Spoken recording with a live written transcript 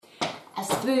A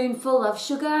spoonful of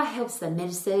sugar helps the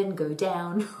medicine go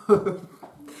down.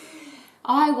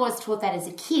 I was taught that as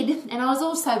a kid, and I was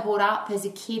also brought up as a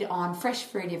kid on fresh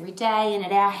fruit every day, and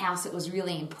at our house it was a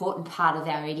really important part of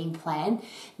our eating plan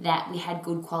that we had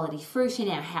good quality fruit in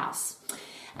our house.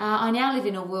 I now live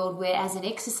in a world where, as an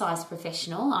exercise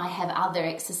professional, I have other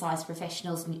exercise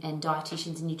professionals and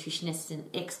dietitians and nutritionists and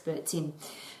experts in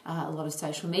a lot of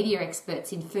social media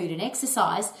experts in food and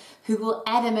exercise who will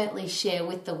adamantly share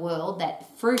with the world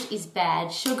that fruit is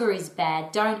bad, sugar is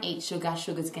bad, don't eat sugar,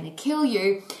 sugar's going to kill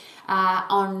you.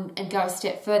 And go a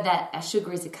step further,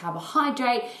 sugar is a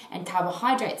carbohydrate and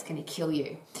carbohydrate's going to kill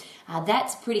you.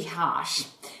 That's pretty harsh.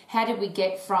 How did we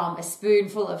get from a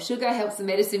spoonful of sugar helps the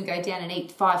medicine go down and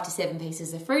eat 5 to 7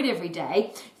 pieces of fruit every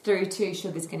day through to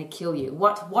sugar's going to kill you?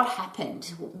 What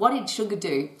happened? What did sugar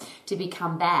do to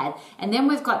become bad? And then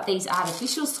we've got these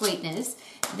artificial sweeteners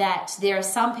that there are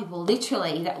some people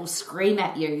literally that will scream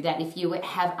at you that if you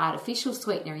have artificial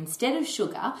sweetener instead of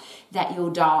sugar, that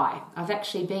you'll die. I've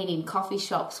actually been in coffee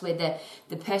shops where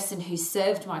the person who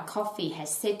served my coffee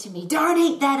has said to me, "Don't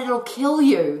eat that, it'll kill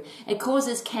you. It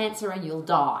causes cancer and you'll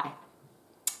die."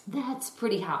 That's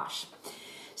pretty harsh.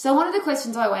 So one of the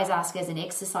questions I always ask as an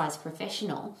exercise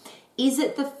professional, is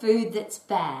it the food that's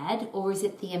bad or is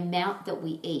it the amount that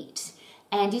we eat?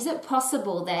 And is it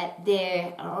possible that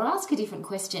I'll ask a different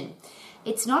question.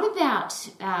 It's not about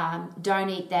don't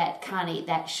eat that, can't eat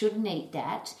that, shouldn't eat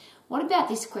that. What about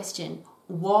this question?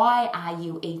 Why are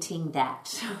you eating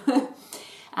that?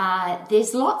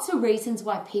 There's lots of reasons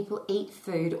why people eat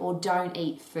food or don't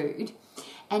eat food.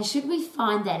 And should we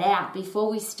find that out before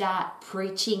we start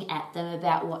preaching at them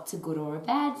about what's a good or a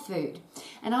bad food?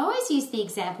 And I always use the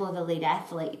example of elite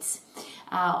athletes.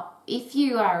 If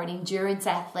you are an endurance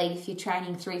athlete, if you're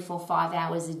training 3, 4, 5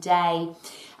 hours a day,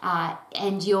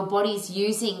 and your body's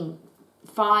using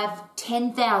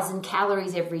 10,000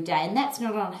 calories every day, and that's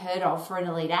not unheard of for an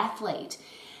elite athlete,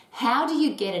 how do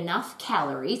you get enough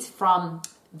calories from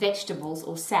vegetables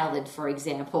or salad, for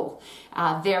example,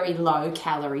 very low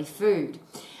calorie food?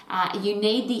 You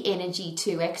need the energy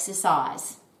to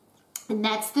exercise. And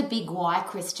that's the big why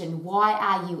question. Why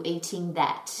are you eating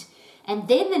that? And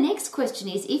then the next question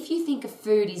is, if you think a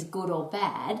food is good or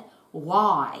bad,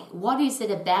 why? What is it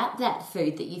about that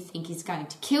food that you think is going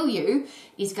to kill you,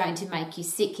 is going to make you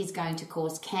sick, is going to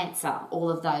cause cancer? All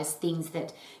of those things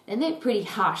and they're pretty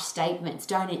harsh statements.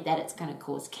 Don't eat that, it's going to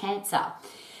cause cancer.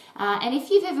 And if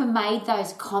you've ever made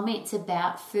those comments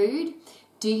about food,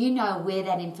 do you know where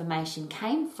that information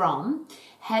came from?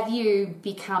 Have you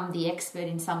become the expert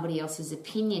in somebody else's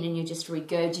opinion and you're just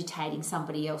regurgitating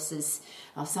somebody else's,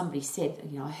 somebody said,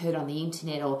 I heard on the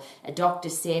internet, or a doctor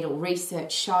said, or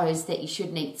research shows that you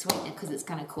shouldn't eat sweetener because it's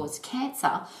going to cause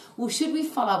cancer? Well, should we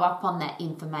follow up on that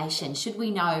information? Should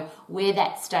we know where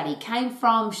that study came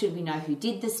from? Should we know who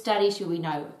did the study? Should we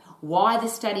know why the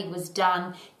study was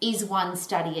done? Is one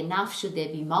study enough? Should there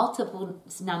be multiple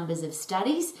numbers of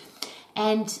studies?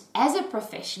 And as a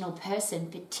professional person,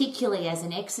 particularly as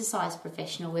an exercise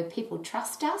professional where people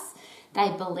trust us, they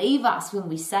believe us when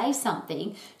we say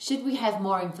something, should we have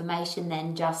more information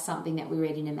than just something that we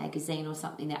read in a magazine or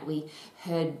something that we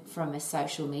heard from a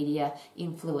social media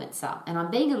influencer? And I'm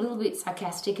being a little bit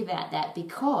sarcastic about that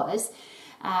because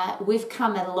we've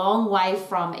come a long way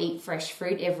from eat fresh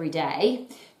fruit every day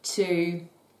to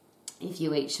if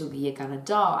you eat sugar, you're going to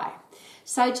die.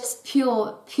 So just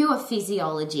pure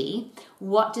physiology,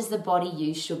 what does the body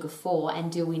use sugar for,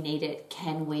 and do we need it?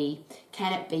 Can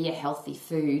it be a healthy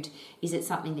food? Is it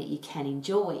something that you can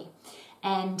enjoy?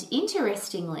 And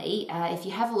interestingly, if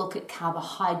you have a look at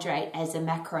carbohydrate as a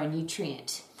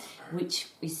macronutrient, which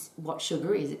is what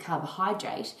sugar is, a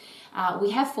carbohydrate,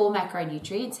 we have 4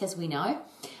 macronutrients, as we know.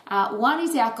 One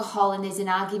is alcohol, and there's an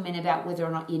argument about whether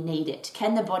or not you need it. A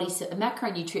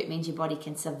macronutrient means your body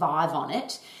can survive on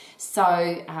it.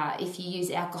 So if you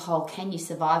use alcohol, can you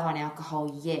survive on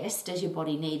alcohol? Yes. Does your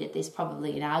body need it? There's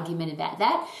probably an argument about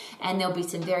that. And there'll be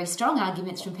some very strong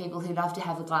arguments from people who love to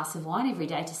have a glass of wine every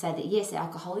day to say that, yes,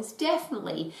 alcohol is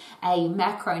definitely a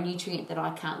macronutrient that I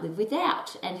can't live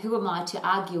without. And who am I to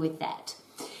argue with that?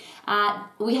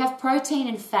 We have protein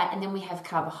and fat, and then we have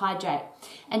carbohydrate.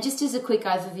 And just as a quick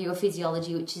overview of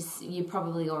physiology, which is you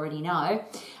probably already know,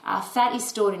 fat is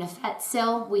stored in a fat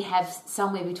cell. We have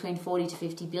somewhere between 40 to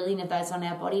 50 billion of those on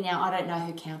our body. Now, I don't know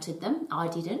who counted them. I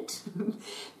didn't.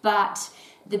 But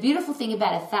the beautiful thing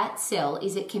about a fat cell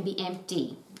is it can be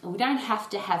empty. We don't have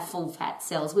to have full fat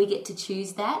cells. We get to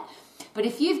choose that. But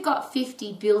if you've got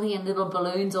 50 billion little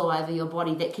balloons all over your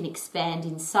body that can expand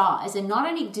in size, and not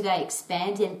only do they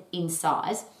expand in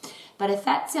size, but a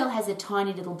fat cell has a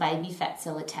tiny little baby fat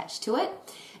cell attached to it.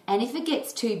 And if it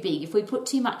gets too big, if we put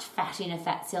too much fat in a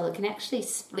fat cell, it can actually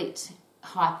split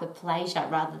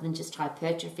hyperplasia rather than just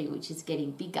hypertrophy, which is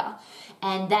getting bigger.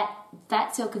 And that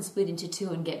fat cell can split into two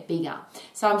and get bigger.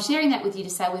 So I'm sharing that with you to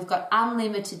say we've got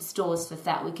unlimited stores for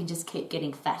fat. We can just keep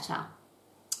getting fatter.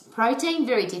 Protein,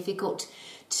 very difficult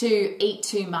to eat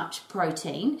too much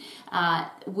protein.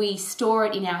 We store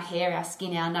it in our hair, our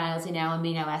skin, our nails, in our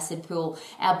amino acid pool.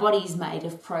 Our body is made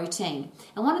of protein.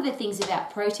 And one of the things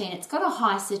about protein, it's got a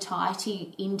high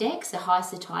satiety index, a high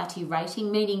satiety rating,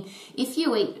 meaning if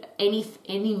you eat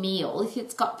any meal, if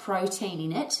it's got protein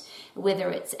in it, whether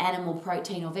it's animal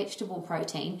protein or vegetable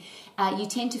protein, you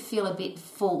tend to feel a bit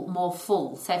more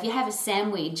full. So if you have a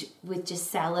sandwich with just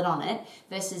salad on it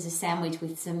versus a sandwich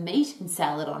with some meat and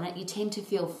salad on it, you tend to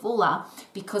feel fuller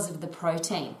because of the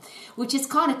protein, which is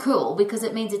kind of cool because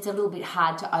it means it's a little bit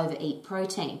hard to overeat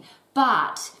protein.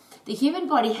 But the human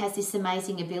body has this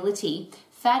amazing ability.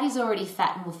 Fat is already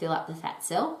fat and will fill up the fat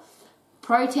cell.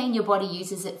 Protein, your body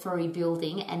uses it for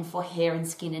rebuilding and for hair and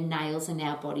skin and nails, and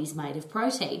our body's made of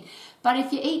protein. But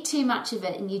if you eat too much of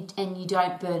it and you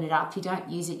don't burn it up, you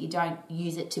don't use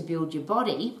it to build your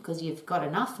body because you've got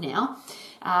enough now,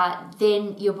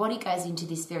 then your body goes into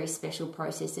this very special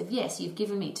process of, yes, you've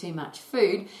given me too much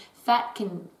food. Fat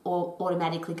can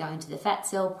automatically go into the fat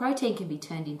cell, protein can be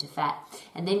turned into fat,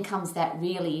 and then comes that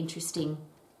really interesting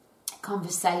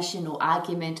conversation or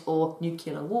argument or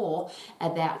nuclear war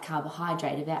about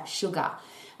carbohydrate, about sugar.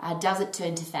 Does it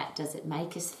turn to fat? Does it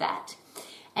make us fat?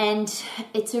 And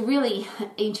it's a really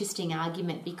interesting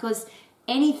argument because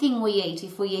anything we eat,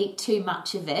 if we eat too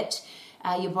much of it,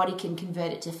 your body can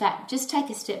convert it to fat. Just take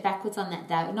a step backwards on that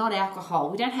though, not alcohol.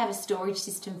 We don't have a storage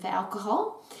system for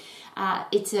alcohol.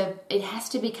 It has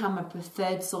to become a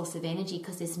preferred source of energy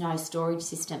because there's no storage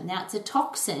system. Now it's a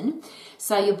toxin,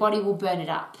 so your body will burn it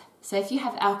up. So if you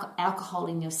have alcohol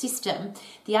in your system,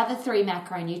 the other three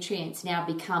macronutrients now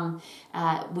become,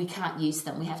 we can't use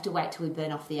them. We have to wait till we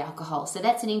burn off the alcohol. So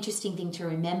that's an interesting thing to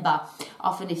remember.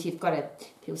 Often if you've got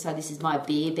people say this is my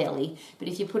beer belly, but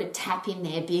if you put a tap in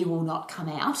there, beer will not come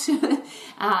out.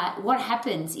 What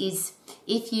happens is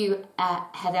if you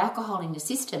have alcohol in your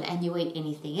system and you eat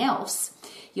anything else,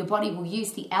 your body will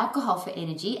use the alcohol for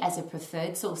energy as a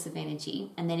preferred source of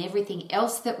energy, and then everything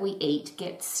else that we eat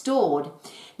gets stored.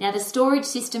 Now, the storage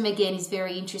system, again, is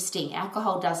very interesting.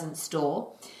 Alcohol doesn't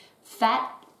store. Fat,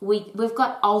 we've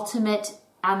got ultimate,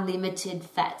 unlimited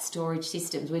fat storage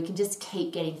systems. We can just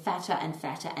keep getting fatter and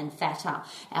fatter and fatter.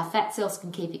 Our fat cells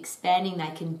can keep expanding.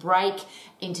 They can break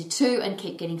into two and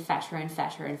keep getting fatter and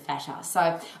fatter and fatter.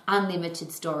 So,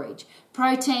 unlimited storage.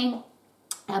 Protein,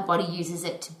 our body uses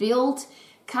it to build.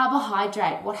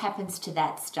 Carbohydrate, what happens to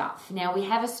that stuff? Now, we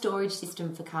have a storage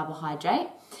system for carbohydrate,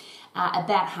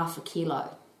 about 0.5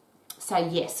 kilo. So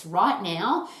yes, right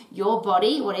now, your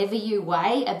body, whatever you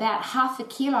weigh, about 0.5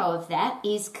 kilo of that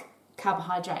is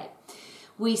carbohydrate.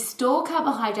 We store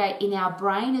carbohydrate in our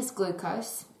brain as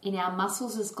glucose, in our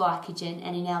muscles as glycogen,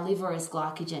 and in our liver as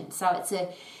glycogen. So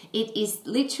it is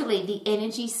literally the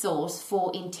energy source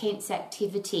for intense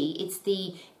activity. It's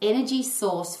the energy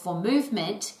source for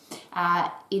movement.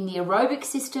 In the aerobic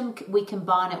system, we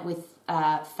combine it with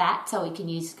fat, so we can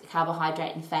use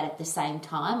carbohydrate and fat at the same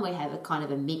time. We have a kind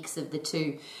of a mix of the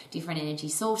two different energy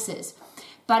sources.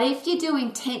 But if you do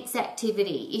intense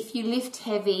activity, if you lift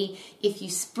heavy, if you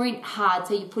sprint hard,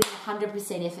 so you put in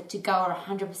 100% effort to go or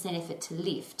 100% effort to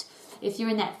lift, if you're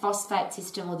in that phosphate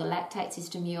system or the lactate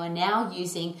system, you are now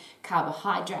using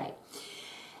carbohydrate.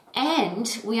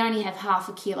 And we only have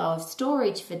 0.5 kilo of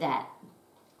storage for that.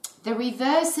 The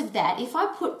reverse of that, if I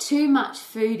put too much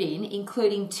food in,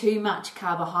 including too much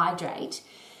carbohydrate,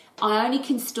 I only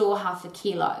can store 0.5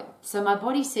 kilo. So my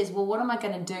body says, well, what am I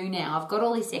going to do now? I've got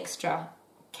all this extra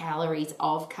calories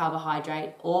of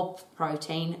carbohydrate or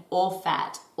protein or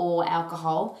fat or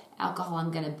alcohol. Alcohol I'm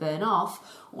going to burn off.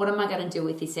 What am I going to do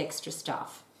with this extra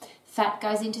stuff? Fat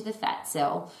goes into the fat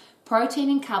cell. Protein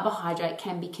and carbohydrate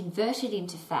can be converted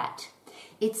into fat.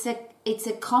 It's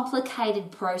a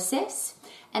complicated process,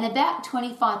 and about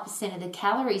 25% of the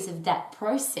calories of that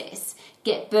process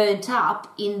get burnt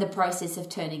up in the process of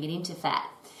turning it into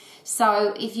fat.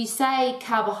 So if you say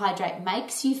carbohydrate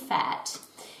makes you fat,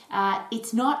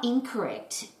 it's not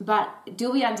incorrect, but do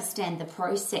we understand the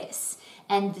process?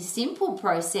 And the simple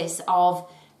process of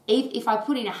if I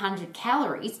put in 100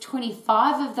 calories,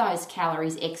 25 of those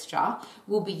calories extra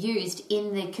will be used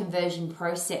in the conversion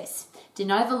process. De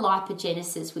novo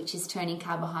lipogenesis, which is turning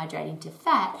carbohydrate into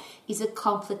fat, is a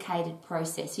complicated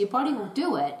process. Your body will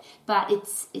do it, but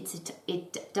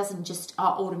it doesn't just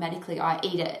automatically. I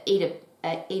eat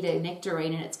eat a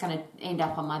nectarine and it's going to end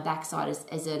up on my backside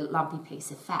as a lumpy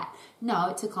piece of fat. No,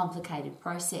 it's a complicated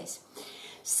process.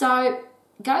 So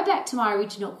go back to my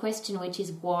original question, which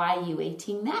is, why are you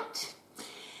eating that?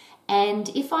 And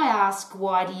if I ask,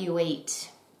 why do you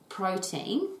eat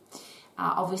protein?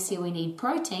 Obviously we need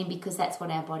protein because that's what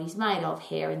our body's made of: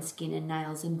 hair and skin and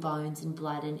nails and bones and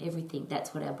blood and everything.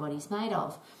 That's what our body's made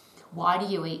of. Why do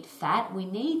you eat fat? We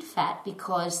need fat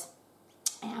because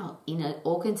our inner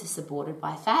organs are supported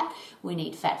by fat. We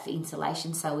need fat for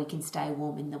insulation so we can stay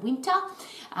warm in the winter.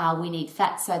 We need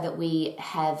fat so that we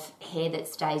have hair that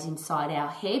stays inside our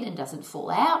head and doesn't fall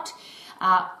out.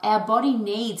 Our body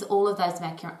needs all of those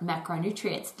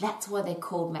macronutrients. That's why they're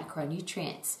called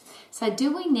macronutrients. So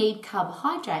do we need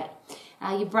carbohydrate?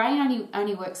 Your brain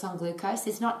only works on glucose.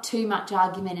 There's not too much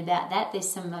argument about that. There's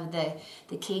some of the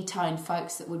ketone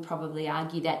folks that would probably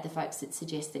argue that, the folks that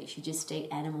suggest that you should just eat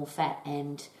animal fat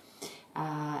and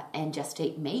just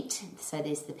eat meat. So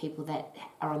there's the people that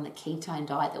are on the ketone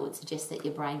diet that would suggest that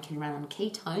your brain can run on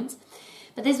ketones.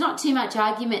 But there's not too much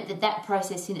argument that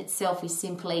process in itself is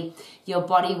simply your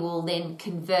body will then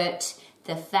convert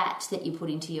the fat that you put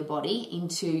into your body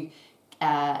into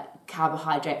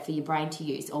carbohydrate for your brain to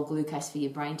use, or glucose for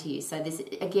your brain to use. So there's,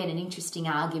 again, an interesting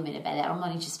argument about that. I'm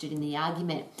not interested in the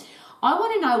argument. I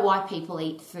want to know why people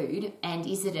eat food, and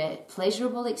is it a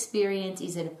pleasurable experience?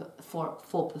 Is it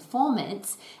for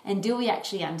performance? And do we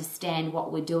actually understand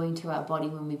what we're doing to our body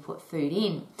when we put food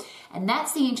in? And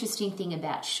that's the interesting thing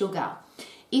about sugar.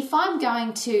 If I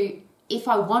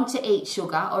want to eat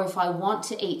sugar, or if I want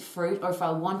to eat fruit, or if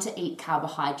I want to eat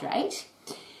carbohydrate,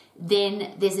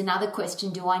 then there's another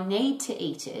question: do I need to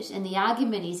eat it? And the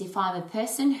argument is, if I'm a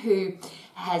person who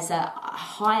has a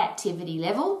high activity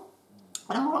level,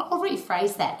 and I'll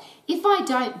rephrase that. If I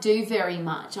don't do very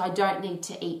much, I don't need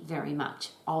to eat very much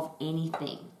of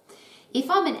anything.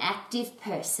 If I'm an active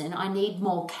person, I need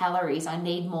more calories, I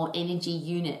need more energy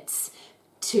units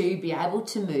to be able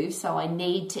to move, so I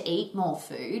need to eat more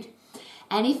food.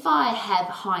 And if I have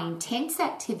high intense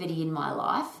activity in my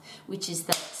life, which is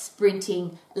the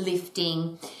sprinting,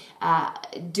 lifting,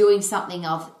 doing something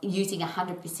of using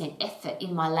 100% effort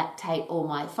in my lactate or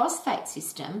my phosphate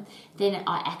system, then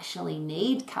I actually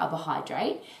need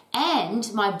carbohydrate,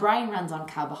 and my brain runs on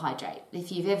carbohydrate.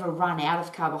 If you've ever run out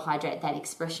of carbohydrate, that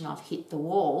expression "I've hit the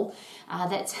wall,"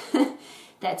 that's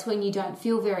that's when you don't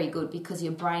feel very good, because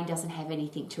your brain doesn't have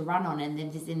anything to run on. And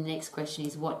then the next question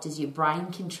is, what does your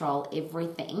brain control?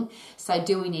 Everything. So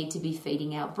do we need to be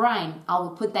feeding our brain?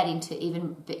 I'll put that into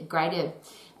even greater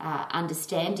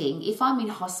understanding. If I'm in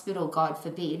hospital, God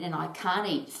forbid, and I can't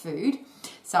eat food,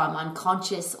 so I'm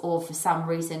unconscious, or for some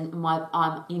reason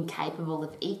I'm incapable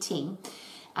of eating,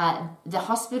 the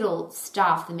hospital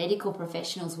staff, the medical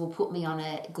professionals, will put me on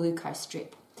a glucose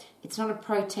drip. It's not a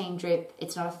protein drip,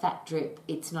 it's not a fat drip,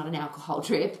 it's not an alcohol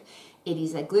drip, it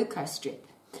is a glucose drip,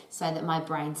 so that my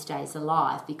brain stays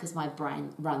alive, because my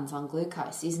brain runs on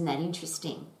glucose. Isn't that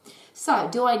interesting? So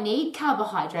do I need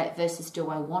carbohydrate versus do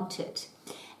I want it?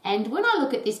 And when I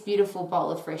look at this beautiful bowl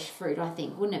of fresh fruit, I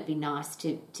think, wouldn't it be nice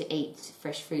to eat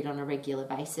fresh fruit on a regular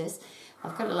basis?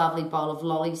 I've got a lovely bowl of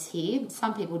lollies here.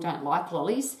 Some people don't like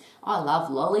lollies. I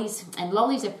love lollies, and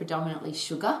lollies are predominantly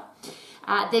sugar.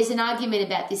 There's an argument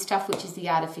about this stuff, which is the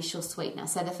artificial sweetener.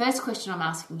 So the first question I'm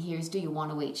asking here is, do you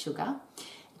want to eat sugar?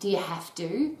 Do you have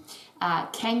to?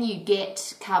 Can you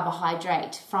get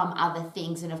carbohydrate from other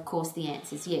things? And of course the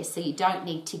answer is yes. So you don't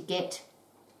need to get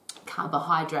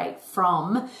carbohydrate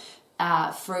from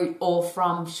fruit, or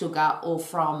from sugar, or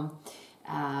from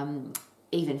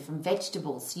even from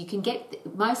vegetables. You can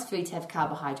get, most foods have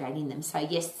carbohydrate in them. So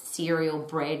yes, cereal,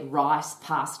 bread, rice,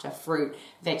 pasta, fruit,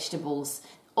 vegetables,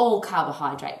 all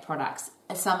carbohydrate products.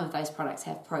 Some of those products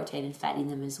have protein and fat in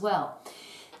them as well.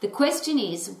 The question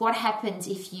is, what happens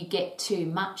if you get too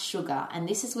much sugar? And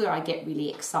this is where I get really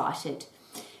excited.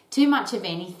 Too much of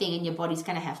anything and your body's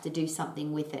going to have to do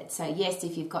something with it. So yes,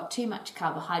 if you've got too much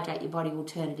carbohydrate, your body will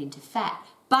turn it into fat.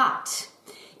 But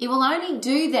it will only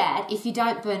do that if you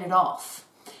don't burn it off.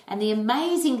 And the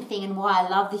amazing thing, and why I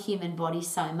love the human body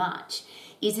so much,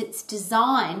 is it's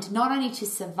designed not only to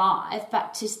survive,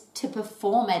 but to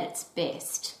perform at its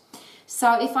best.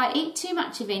 So if I eat too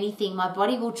much of anything, my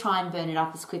body will try and burn it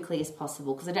up as quickly as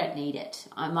possible, because I don't need it.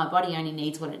 My body only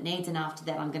needs what it needs, and after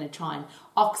that I'm going to try and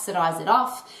oxidize it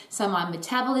off. So my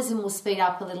metabolism will speed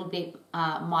up a little bit,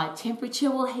 my temperature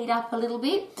will heat up a little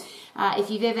bit, If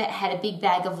you've ever had a big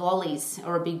bag of lollies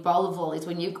or a big bowl of lollies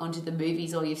when you've gone to the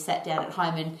movies, or you've sat down at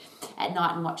home and at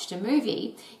night and watched a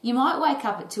movie, you might wake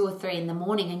up at 2 or 3 in the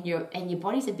morning and your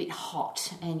body's a bit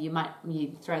hot, and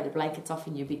you throw the blankets off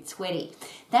and you're a bit sweaty.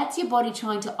 That's your body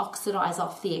trying to oxidize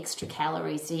off the extra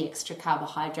calories, the extra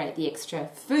carbohydrate, the extra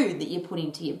food that you put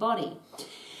into your body.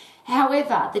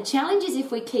 However, the challenge is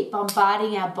if we keep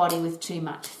bombarding our body with too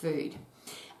much food.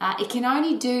 It can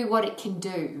only do what it can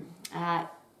do.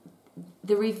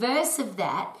 The reverse of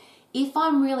that, if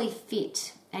I'm really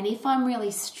fit and if I'm really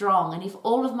strong and if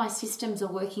all of my systems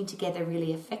are working together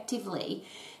really effectively,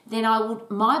 then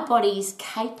my body is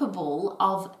capable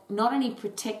of not only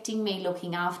protecting me,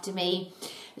 looking after me,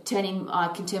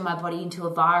 I can turn my body into a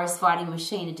virus fighting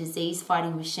machine, a disease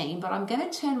fighting machine, but I'm going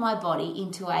to turn my body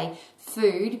into a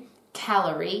food,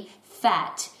 calorie,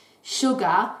 fat,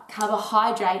 sugar,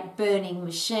 carbohydrate burning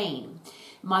machine.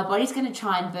 My body's going to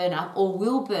try and burn up, or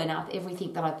will burn up,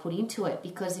 everything that I put into it,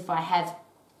 because if I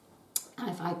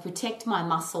protect my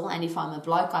muscle, and if I'm a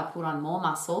bloke, I put on more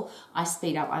muscle, I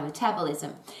speed up my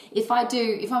metabolism. If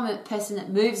I'm a person that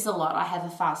moves a lot, I have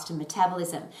a faster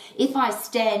metabolism. If I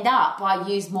stand up, I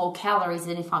use more calories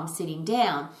than if I'm sitting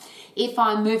down. If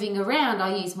I'm moving around,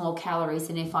 I use more calories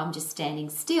than if I'm just standing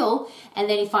still. And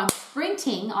then if I'm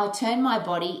sprinting, I turn my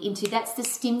body into, that's the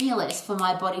stimulus for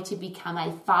my body to become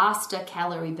a faster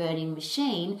calorie burning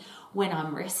machine when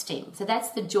I'm resting. So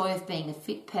that's the joy of being a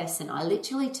fit person. I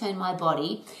literally turn my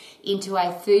body into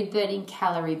a food burning,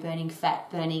 calorie burning, fat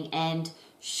burning, and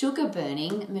sugar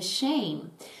burning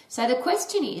machine. So the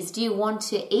question is, do you want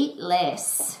to eat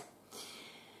less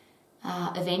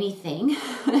of anything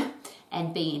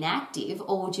and be inactive,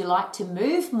 or would you like to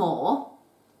move more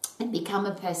and become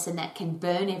a person that can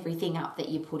burn everything up that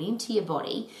you put into your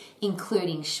body,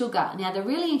 including sugar? Now, the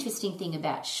really interesting thing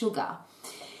about sugar,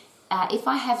 if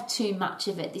I have too much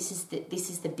of it, this is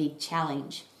the big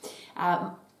challenge.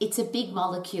 It's a big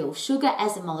molecule. Sugar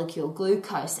as a molecule,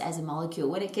 glucose as a molecule,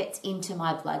 when it gets into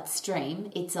my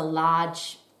bloodstream, it's a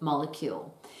large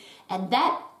molecule. And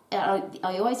that, I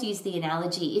always use the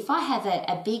analogy, if I have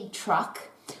a big truck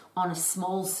on a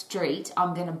small street,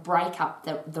 I'm going to break up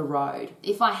the road.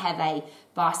 If I have a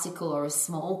bicycle or a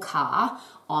small car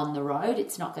on the road,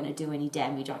 it's not going to do any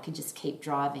damage. I can just keep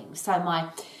driving. So my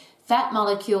fat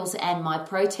molecules and my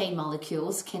protein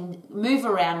molecules can move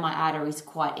around my arteries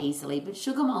quite easily, but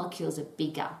sugar molecules are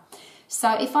bigger.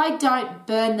 So if I don't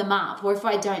burn them up, or if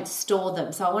I don't store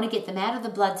them, so I want to get them out of the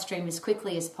bloodstream as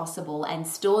quickly as possible and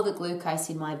store the glucose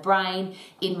in my brain,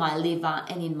 in my liver,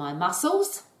 and in my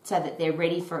muscles, so that they're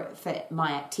ready for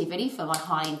my activity, for my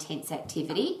high intense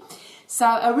activity. So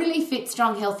a really fit,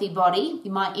 strong, healthy body,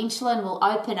 my insulin will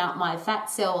open up, my fat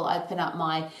cell will open up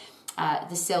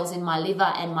the cells in my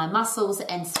liver and my muscles,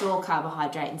 and store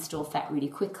carbohydrate and store fat really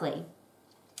quickly.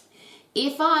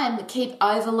 If I keep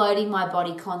overloading my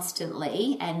body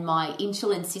constantly and my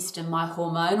insulin system, my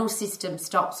hormonal system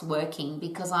stops working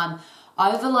because I'm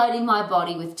overloading my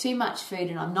body with too much food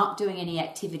and I'm not doing any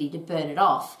activity to burn it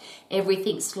off,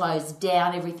 everything slows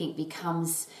down, everything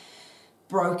becomes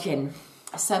broken.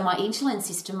 So my insulin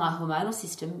system, my hormonal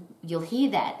system, you'll hear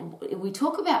that. Often we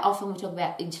talk about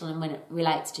insulin when it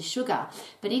relates to sugar,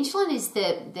 but insulin is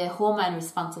the hormone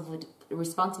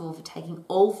responsible for taking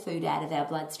all food out of our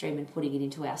bloodstream and putting it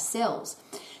into our cells.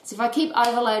 So if I keep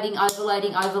overloading,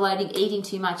 eating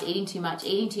too much,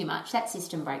 that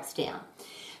system breaks down.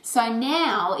 So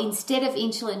now, instead of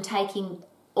insulin taking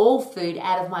all food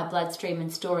out of my bloodstream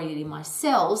and storing it in my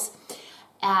cells,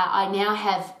 I now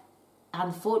have,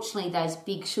 unfortunately, those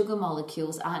big sugar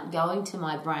molecules aren't going to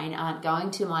my brain, aren't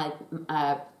going to my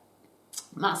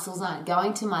muscles, aren't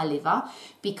going to my liver,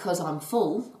 because I'm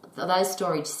full. Those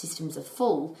storage systems are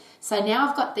full. So now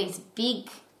I've got these big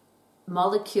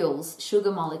molecules,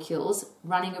 sugar molecules,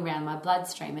 running around my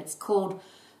bloodstream. It's called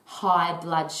high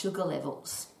blood sugar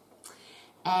levels.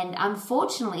 And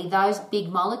unfortunately, those big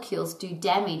molecules do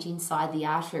damage inside the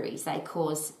arteries. They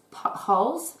cause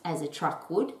potholes, as a truck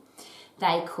would.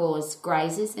 They cause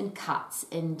grazes and cuts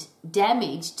and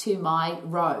damage to my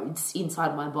roads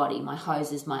inside my body, my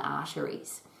hoses, my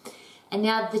arteries. And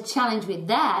now the challenge with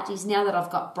that is, now that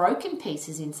I've got broken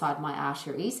pieces inside my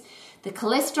arteries, the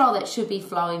cholesterol that should be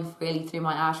flowing freely through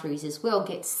my arteries as well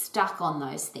gets stuck on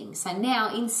those things. So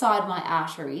now inside my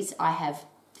arteries,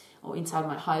 inside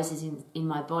my hoses in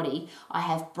my body, I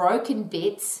have broken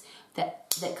bits that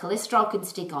cholesterol can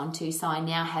stick onto, so I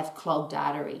now have clogged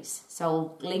arteries. So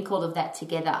I'll link all of that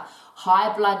together.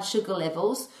 High blood sugar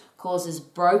levels causes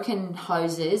broken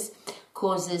hoses,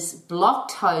 causes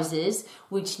blocked hoses,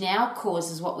 which now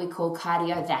causes what we call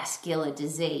cardiovascular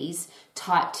disease,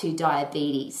 type 2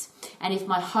 diabetes. And if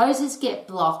my hoses get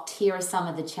blocked, here are some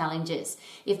of the challenges.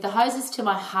 If the hoses to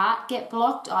my heart get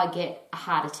blocked, I get a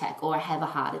heart attack, or I have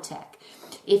a heart attack.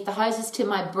 If the hoses to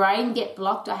my brain get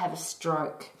blocked, I have a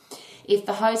stroke. If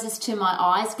the hoses to my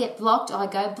eyes get blocked, I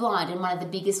go blind. And one of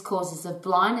the biggest causes of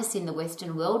blindness in the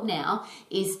Western world now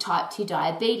is type 2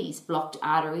 diabetes, blocked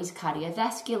arteries,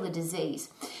 cardiovascular disease.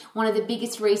 One of the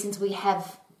biggest reasons we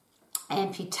have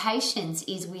amputations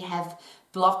is we have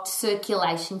blocked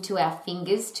circulation to our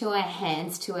fingers, to our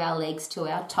hands, to our legs, to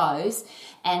our toes.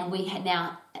 And we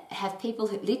now have people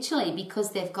who literally,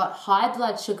 because they've got high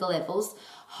blood sugar levels,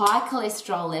 high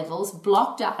cholesterol levels,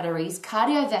 blocked arteries,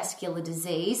 cardiovascular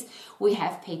disease. We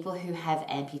have people who have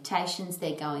amputations,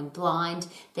 they're going blind,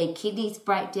 their kidneys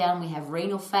break down, we have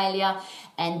renal failure,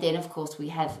 and then of course we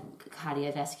have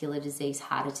cardiovascular disease,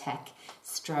 heart attack,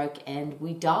 stroke, and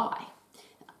we die.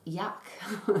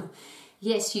 Yuck.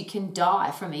 Yes, you can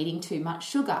die from eating too much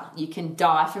sugar. You can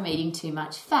die from eating too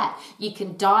much fat. You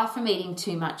can die from eating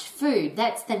too much food.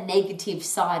 That's the negative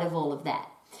side of all of that.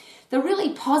 The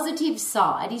really positive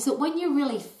side is that when you're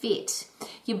really fit,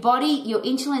 your body, your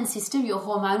insulin system, your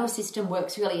hormonal system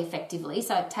works really effectively.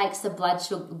 So it takes the blood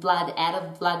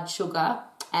sugar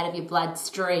out of your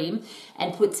bloodstream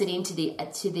and puts it into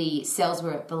the cells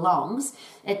where it belongs.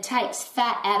 It takes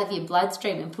fat out of your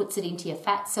bloodstream and puts it into your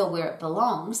fat cell where it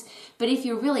belongs. But if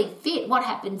you're really fit, what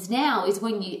happens now is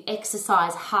when you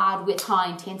exercise hard with high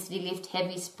intensity, lift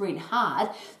heavy, sprint hard,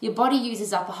 your body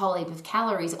uses up a whole heap of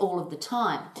calories all of the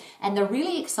time. And the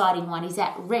really exciting one is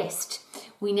at rest.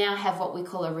 We now have what we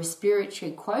call a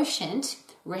respiratory quotient,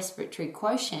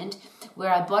 where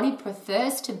our body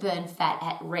prefers to burn fat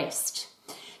at rest.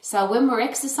 So when we're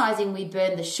exercising, we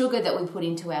burn the sugar that we put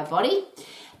into our body.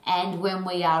 And when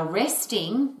we are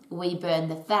resting, we burn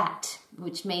the fat,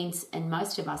 which means, and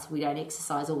most of us, we don't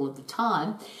exercise all of the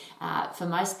time. For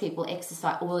most people,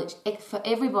 for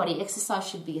everybody, exercise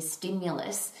should be a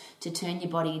stimulus to turn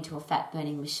your body into a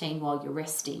fat-burning machine while you're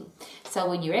resting. So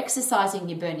when you're exercising,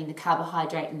 you're burning the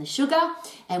carbohydrate and the sugar,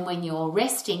 and when you're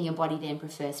resting, your body then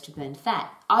prefers to burn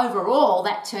fat. Overall,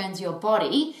 that turns your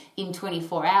body in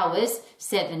 24 hours,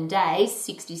 7 days,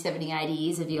 60, 70, 80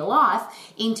 years of your life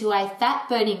into a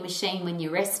fat-burning machine when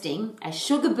you're resting, a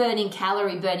sugar-burning,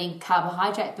 calorie-burning,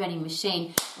 carbohydrate-burning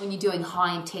machine when you're doing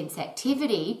high-intense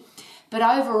activity. But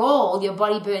overall, your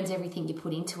body burns everything you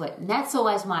put into it. And that's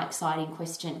always my exciting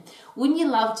question. Wouldn't you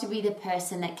love to be the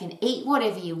person that can eat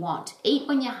whatever you want? Eat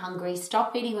when you're hungry,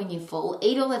 stop eating when you're full,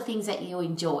 eat all the things that you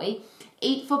enjoy,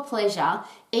 eat for pleasure,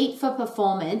 eat for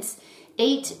performance,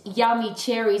 eat yummy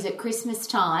cherries at Christmas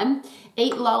time,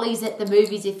 eat lollies at the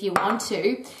movies if you want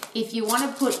to. If you want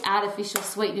to put artificial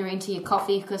sweetener into your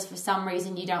coffee because for some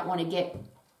reason you don't want to get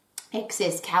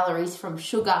excess calories from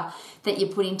sugar that you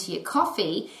put into your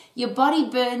coffee, your body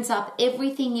burns up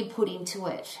everything you put into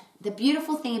it. The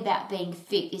beautiful thing about being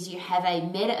fit is you have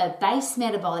a base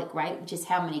metabolic rate, which is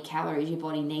how many calories your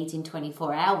body needs in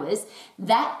 24 hours.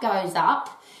 That goes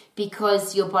up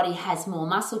because your body has more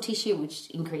muscle tissue, which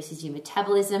increases your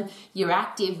metabolism. You're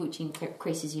active, which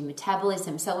increases your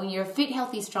metabolism. So when you're a fit,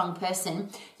 healthy, strong person,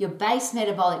 your base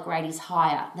metabolic rate is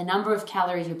higher. The number of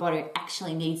calories your body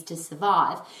actually needs to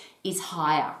survive is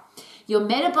higher. Your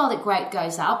metabolic rate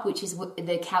goes up, which is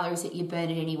the calories that you burn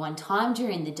at any one time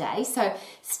during the day. So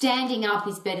standing up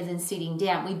is better than sitting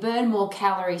down. We burn more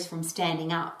calories from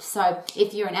standing up. So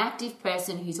if you're an active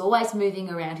person who's always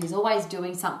moving around, who's always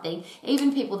doing something,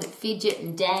 even people that fidget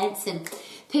and dance, and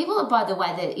people, by the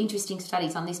way, there are interesting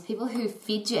studies on this, people who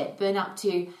fidget burn up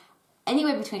to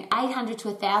anywhere between 800 to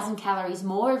 1,000 calories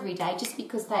more every day just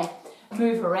because they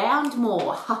move around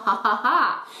more.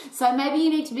 So maybe you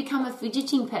need to become a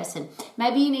fidgeting person.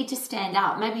 Maybe you need to stand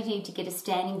up. Maybe you need to get a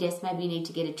standing desk. Maybe you need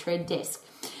to get a tread desk.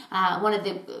 One of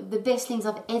the best things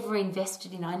I've ever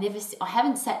invested in. I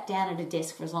haven't sat down at a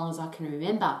desk for as long as I can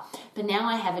remember, but now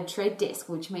I have a tread desk,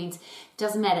 which means it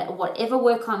doesn't matter whatever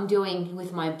work I'm doing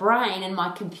with my brain and my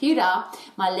computer,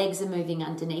 my legs are moving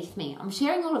underneath me. I'm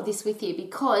sharing all of this with you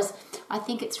because I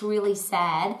think it's really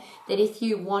sad that if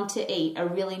you want to eat a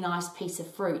really nice piece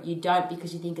of fruit, you don't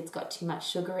because you think it's got too much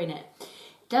sugar in it.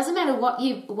 Doesn't matter what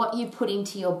you put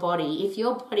into your body. If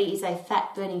your body is a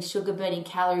fat-burning, sugar-burning,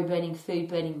 calorie-burning,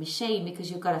 food-burning machine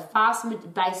because you've got a fast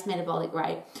base metabolic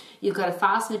rate, you've got a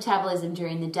fast metabolism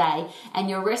during the day, and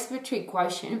your respiratory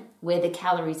quotient, where the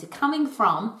calories are coming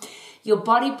from, your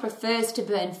body prefers to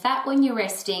burn fat when you're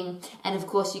resting, and of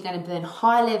course you're going to burn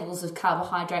high levels of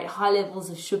carbohydrate, high levels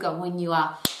of sugar when you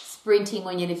are sprinting,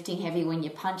 when you're lifting heavy, when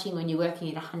you're punching, when you're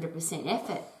working at 100%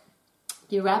 effort.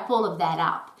 You wrap all of that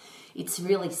up. It's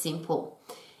really simple.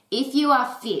 If you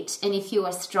are fit and if you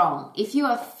are strong, if you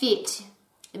are fit,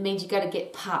 it means you've got to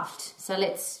get puffed. So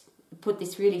let's put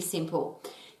this really simple.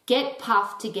 Get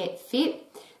puffed to get fit.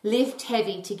 Lift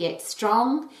heavy to get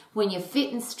strong. When you're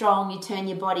fit and strong, you turn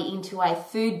your body into a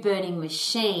food burning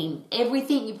machine.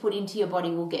 Everything you put into your body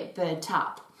will get burnt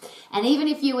up. And even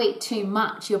if you eat too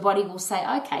much, your body will say,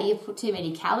 okay, you've put too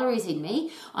many calories in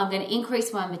me. I'm going to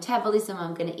increase my metabolism.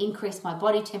 I'm going to increase my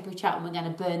body temperature and we're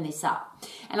going to burn this up.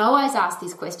 And I always ask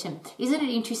this question, isn't it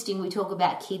interesting we talk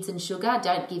about kids and sugar?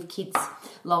 Don't give kids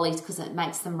lollies because it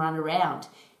makes them run around.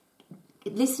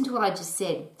 Listen to what I just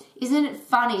said. Isn't it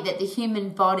funny that the human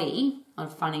body,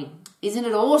 isn't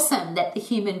it awesome that the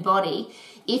human body,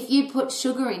 if you put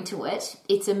sugar into it,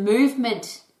 it's a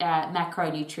movement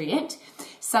macronutrient.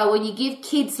 So when you give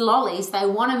kids lollies, they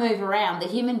want to move around. The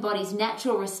human body's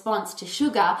natural response to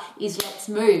sugar is let's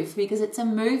move because it's a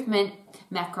movement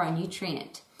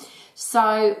macronutrient.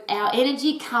 So our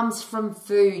energy comes from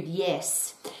food,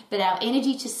 yes, but our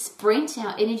energy to sprint,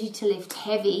 our energy to lift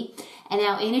heavy, and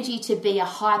our energy to be a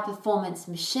high performance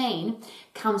machine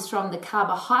comes from the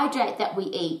carbohydrate that we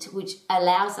eat, which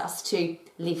allows us to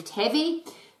lift heavy,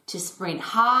 to sprint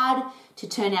hard, to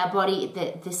turn our body,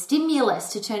 the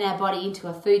stimulus to turn our body into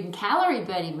a food and calorie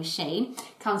burning machine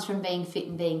comes from being fit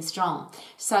and being strong.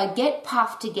 So get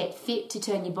puffed to get fit to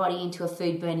turn your body into a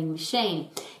food burning machine.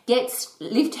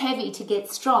 Lift heavy to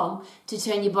get strong to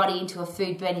turn your body into a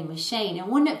food burning machine. And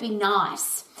wouldn't it be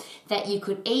nice that you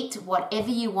could eat whatever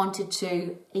you wanted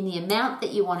to in the amount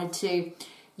that you wanted to?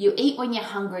 You eat when you're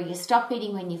hungry, you stop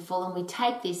eating when you're full, and we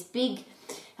take this big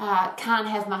can't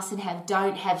have, mustn't have,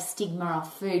 don't have stigma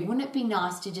off food. Wouldn't it be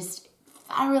nice to just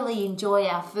thoroughly enjoy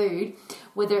our food,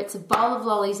 whether it's a bowl of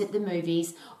lollies at the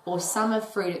movies or summer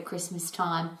fruit at Christmas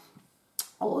time,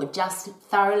 or just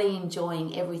thoroughly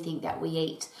enjoying everything that we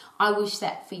eat? I wish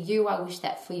that for you. I wish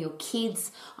that for your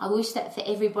kids. I wish that for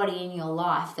everybody in your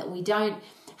life, that we don't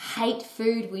hate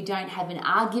food. We don't have an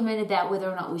argument about whether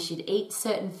or not we should eat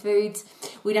certain foods.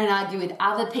 We don't argue with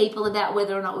other people about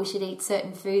whether or not we should eat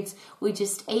certain foods. We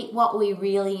just eat what we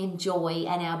really enjoy,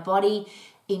 and our body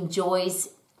enjoys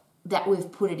that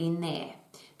we've put it in there.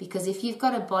 Because if you've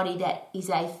got a body that is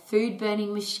a food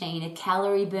burning machine, a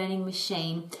calorie burning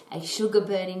machine, a sugar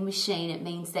burning machine, it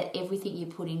means that everything you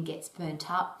put in gets burnt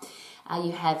up.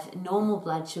 You have normal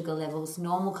blood sugar levels,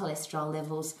 normal cholesterol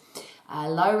levels,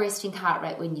 low resting heart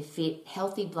rate when you're fit,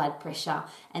 healthy blood pressure,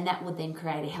 and that would then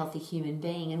create a healthy human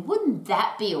being. And wouldn't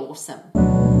that be awesome?